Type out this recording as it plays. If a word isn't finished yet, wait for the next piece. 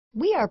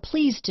We are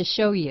pleased to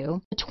show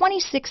you the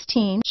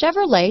 2016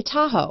 Chevrolet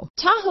Tahoe.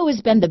 Tahoe has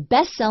been the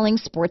best-selling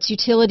sports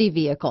utility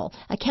vehicle,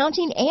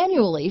 accounting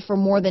annually for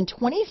more than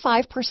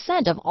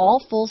 25% of all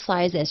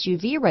full-size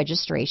SUV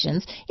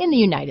registrations in the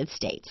United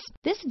States.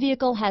 This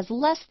vehicle has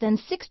less than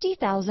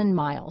 60,000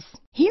 miles.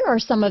 Here are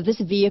some of this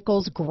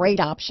vehicle's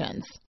great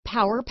options: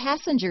 power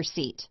passenger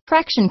seat,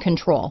 traction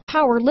control,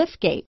 power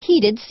liftgate,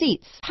 heated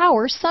seats,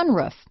 power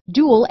sunroof,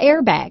 dual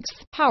airbags,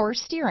 power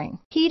steering,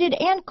 heated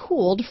and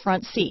cooled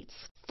front seats,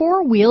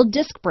 four-wheel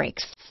disc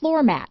brakes,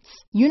 floor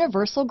mats,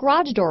 universal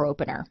garage door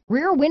opener,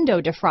 rear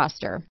window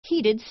defroster,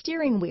 heated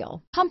steering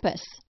wheel,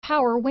 compass,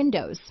 power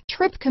windows,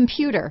 trip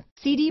computer,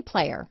 CD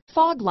player,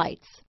 fog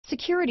lights,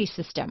 security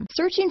system.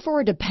 Searching for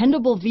a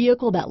dependable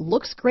vehicle that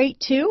looks great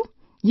too?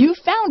 You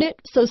found it,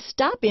 so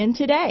stop in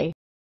today.